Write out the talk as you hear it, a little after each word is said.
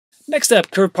Next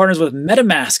up, Curve partners with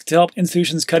MetaMask to help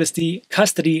institutions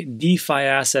custody DeFi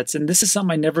assets. And this is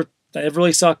something I never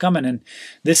really saw coming. And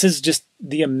this is just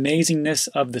the amazingness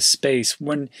of the space.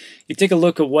 When you take a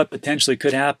look at what potentially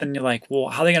could happen, you're like, well,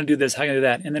 how are they going to do this? How are they going to do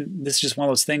that? And then this is just one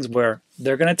of those things where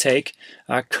they're going to take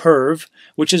Curve,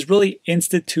 which is really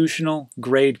institutional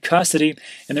grade custody,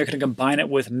 and they're going to combine it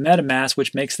with MetaMask,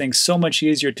 which makes things so much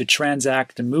easier to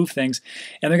transact and move things.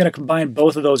 And they're going to combine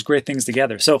both of those great things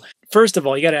together. So first of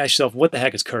all, you got to ask yourself, what the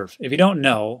heck is Curve? If you don't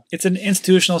know, it's an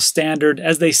institutional standard,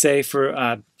 as they say,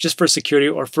 for just for security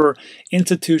or for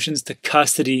institutions to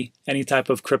custody any type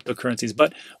of cryptocurrencies.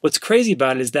 But what's crazy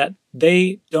about it is that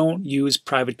they don't use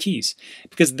private keys,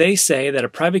 because they say that a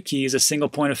private key is a single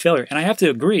point of failure. And I have to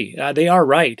agree, they are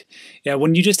right. Yeah,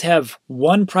 when you just have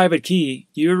one private key,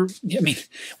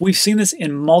 we've seen this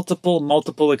in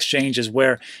multiple exchanges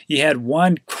where you had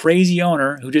one crazy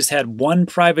owner who just had one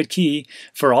private key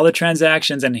for all the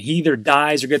transactions, and he either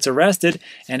dies or gets arrested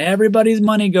and everybody's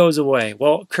money goes away.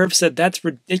 Well, Curve said that's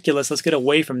ridiculous. Let's get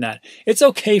away from that. It's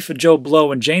okay for Joe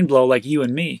Blow and Jane Blow like you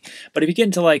and me, but if you get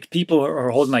into like people who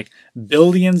are holding like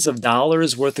billions of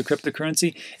dollars worth of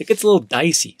cryptocurrency, it gets a little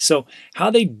dicey. So how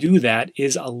they do that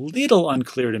is a little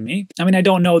unclear to me. I mean, I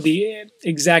don't know the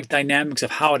exact dynamics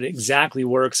of how it exactly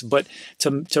works, but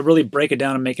to really break it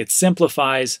down and make it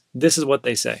simplifies, this is what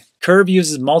they say. Curve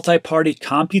uses multi-party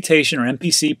computation, or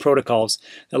MPC, protocols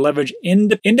that leverage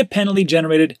independently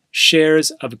generated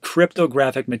shares of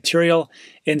cryptographic material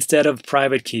instead of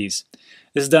private keys.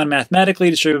 This is done mathematically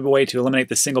to show a way to eliminate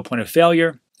the single point of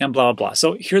failure, and blah, blah, blah.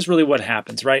 So here's really what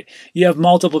happens, right? You have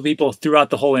multiple people throughout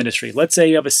the whole industry. Let's say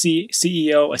you have a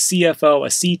CEO, a CFO, a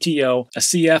CTO, a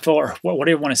CFO, or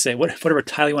whatever you want to say, whatever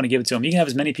title you want to give it to them. You can have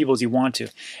as many people as you want to.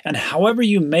 And however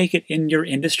you make it in your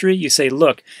industry, you say,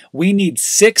 look, we need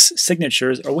 6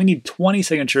 signatures, or we need 20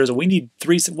 signatures, or we need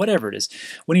 3, whatever it is.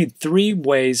 We need 3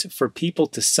 ways for people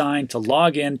to sign, to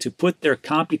log in, to put their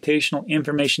computational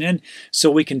information in so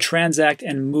we can transact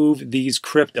and move these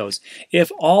cryptos.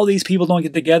 If all these people don't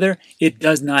get together, it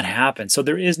does not happen. So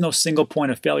there is no single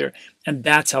point of failure, and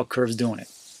that's how Curve's doing it.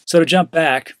 So to jump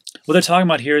back, what they're talking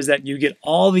about here is that you get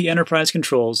all the enterprise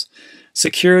controls,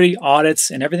 security,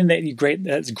 audits, and everything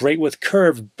that's great with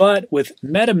Curve, but with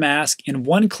MetaMask, in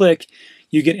one click,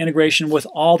 you get integration with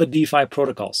all the DeFi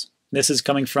protocols. This is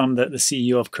coming from the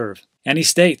CEO of Curve. And he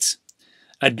states,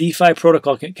 a DeFi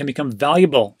protocol can become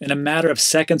valuable in a matter of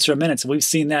seconds or minutes. We've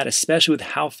seen that, especially with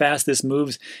how fast this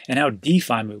moves and how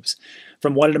DeFi moves.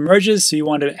 From what it emerges, so you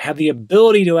want to have the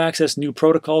ability to access new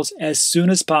protocols as soon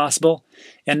as possible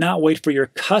and not wait for your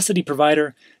custody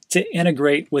provider to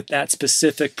integrate with that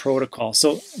specific protocol.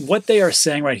 So what they are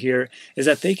saying right here is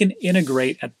that they can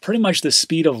integrate at pretty much the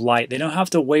speed of light. They don't have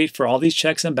to wait for all these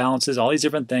checks and balances, all these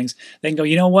different things. They can go,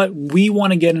 you know what, we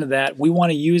want to get into that. We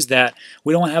want to use that.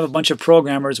 We don't want to have a bunch of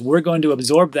programmers. We're going to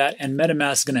absorb that, and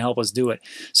MetaMask is going to help us do it.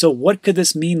 So what could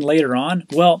this mean later on?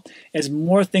 Well, as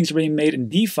more things are being made in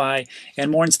DeFi and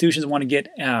more institutions want to get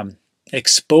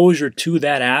exposure to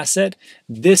that asset,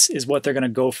 this is what they're going to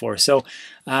go for. So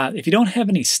if you don't have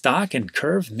any stock in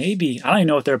Curve, maybe, I don't even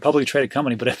know if they're a publicly traded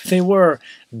company, but if they were,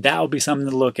 that would be something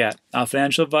to look at.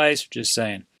 Financial advice, just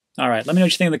saying. All right, let me know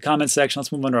what you think in the comments section.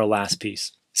 Let's move on to our last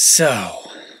piece. So,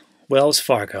 Wells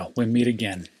Fargo, we meet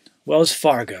again. Wells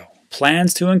Fargo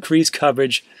plans to increase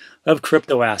coverage of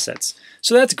crypto assets.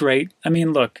 So that's great. I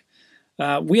mean, look,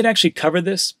 we had actually covered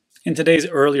this in today's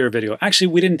earlier video. Actually,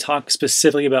 we didn't talk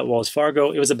specifically about Wells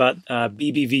Fargo. It was about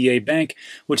BBVA Bank,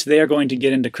 which they are going to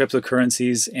get into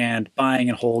cryptocurrencies and buying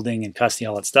and holding and custody,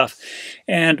 all that stuff.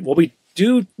 And what we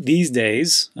do these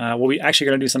days, we actually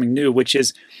going to do something new, which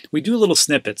is we do little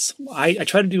snippets. I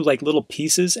try to do like little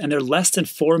pieces, and they're less than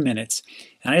 4 minutes.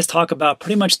 And I just talk about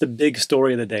pretty much the big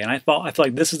story of the day. And I feel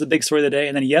like this is the big story of the day.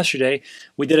 And then yesterday,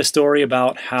 we did a story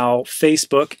about how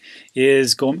Facebook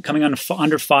is coming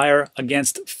under fire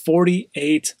against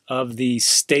 48 of the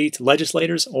state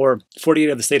legislators, or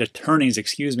 48 of the state attorneys,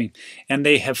 excuse me. And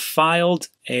they have filed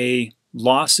a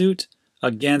lawsuit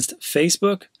against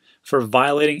Facebook for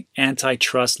violating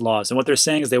antitrust laws. And what they're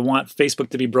saying is they want Facebook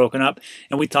to be broken up.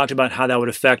 And we talked about how that would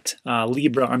affect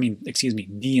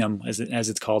Diem, as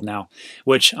it's called now,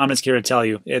 which I'm just here to tell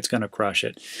you, it's going to crush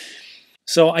it.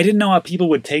 So I didn't know how people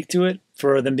would take to it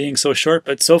for them being so short,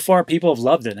 but so far people have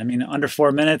loved it. I mean, under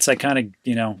 4 minutes, I kind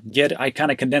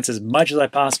of condense as much as I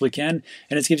possibly can,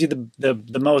 and it gives you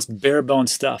the most bare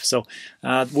bones stuff. So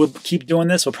we'll keep doing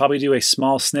this. We'll probably do a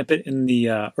small snippet in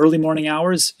the early morning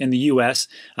hours in the US.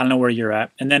 I don't know where you're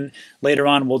at. And then later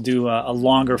on, we'll do a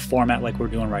longer format like we're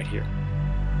doing right here.